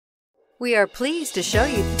We are pleased to show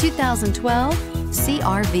you the 2012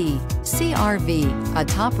 CR-V. CR-V, a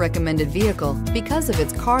top recommended vehicle because of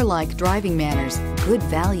its car-like driving manners, good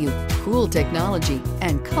value, cool technology,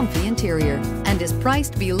 and comfy interior, and is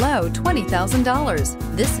priced below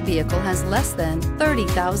 $20,000. This vehicle has less than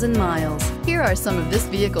 30,000 miles. Here are some of this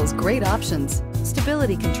vehicle's great options: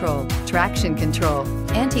 stability control, traction control,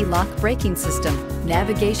 anti-lock braking system,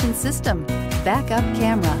 navigation system, backup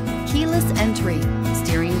camera, keyless entry,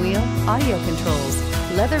 steering wheel audio controls,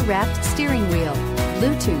 leather-wrapped steering wheel,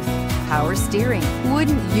 Bluetooth, power steering.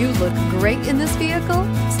 Wouldn't you look great in this vehicle?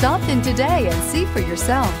 Stop in today and see for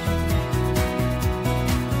yourself.